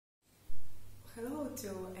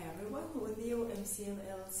to everyone. With you, MCL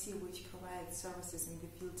LLC, which provides services in the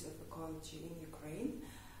field of ecology in Ukraine.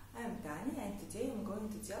 I am Tanya, and today I'm going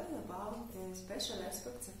to tell you about the special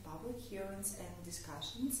aspects of public hearings and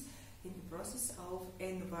discussions in the process of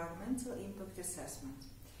environmental impact assessment.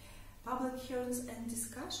 Public hearings and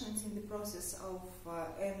discussions in the process of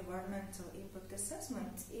environmental impact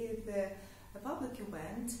assessment is a public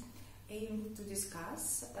event aimed to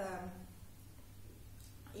discuss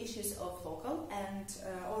issues of local and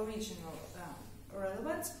regional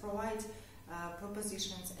relevance, provide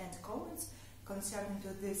propositions and comments concerning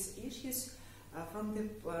to these issues from the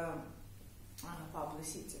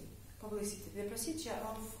publicity. The procedure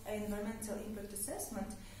of environmental impact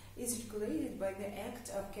assessment is regulated by the Act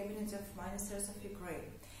of Cabinet of Ministers of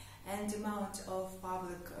Ukraine, and the amount of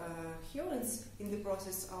public hearings in the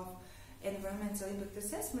process of environmental impact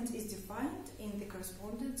assessment is defined in the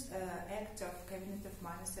correspondent Act of Cabinet of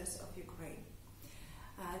Ministers of Ukraine.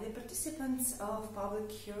 The participants of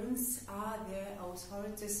public hearings are the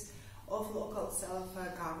authorities of local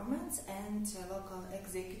self-governments and local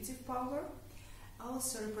executive power,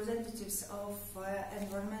 also representatives of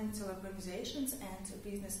environmental organizations and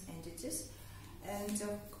business entities, and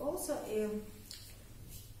also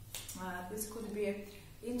this could be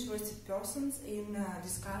interested persons in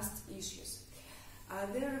discussed issues.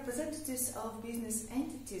 The representatives of business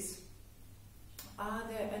entities are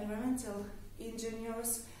the environmental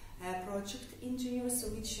engineers, project engineers,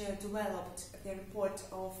 which developed the report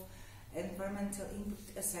of environmental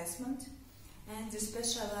impact assessment, and the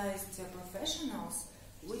specialized professionals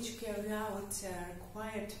which carry out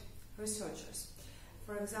required researchers.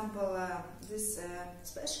 For example, these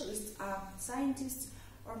specialists are scientists,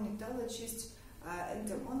 ornithologists,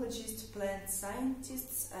 entomologists, plant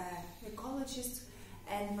scientists, ecologists,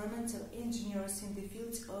 and environmental engineers in the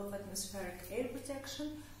fields of atmospheric air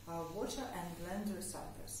protection, water and land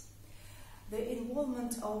recyclers. The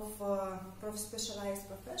involvement of specialized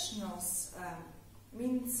professionals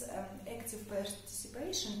means active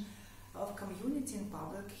participation of community in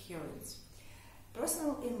public hearings.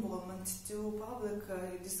 Personal involvement to public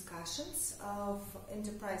discussions of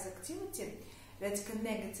enterprise activity that can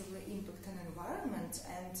negatively impact on environment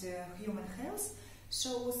and human health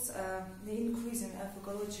shows the increasing of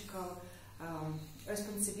ecological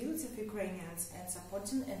responsibility of Ukrainians and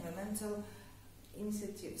supporting environmental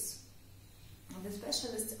initiatives. The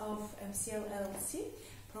specialists of MCL LLC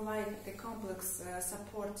provide the complex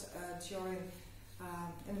support during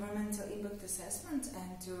environmental impact assessment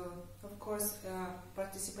and, of course,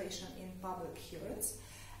 participation in public hearings.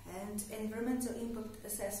 And environmental impact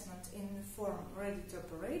assessment in form ready to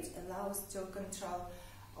operate allows to control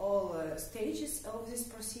all stages of this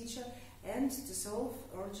procedure and to solve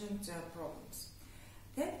urgent problems.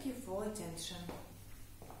 Thank you for attention.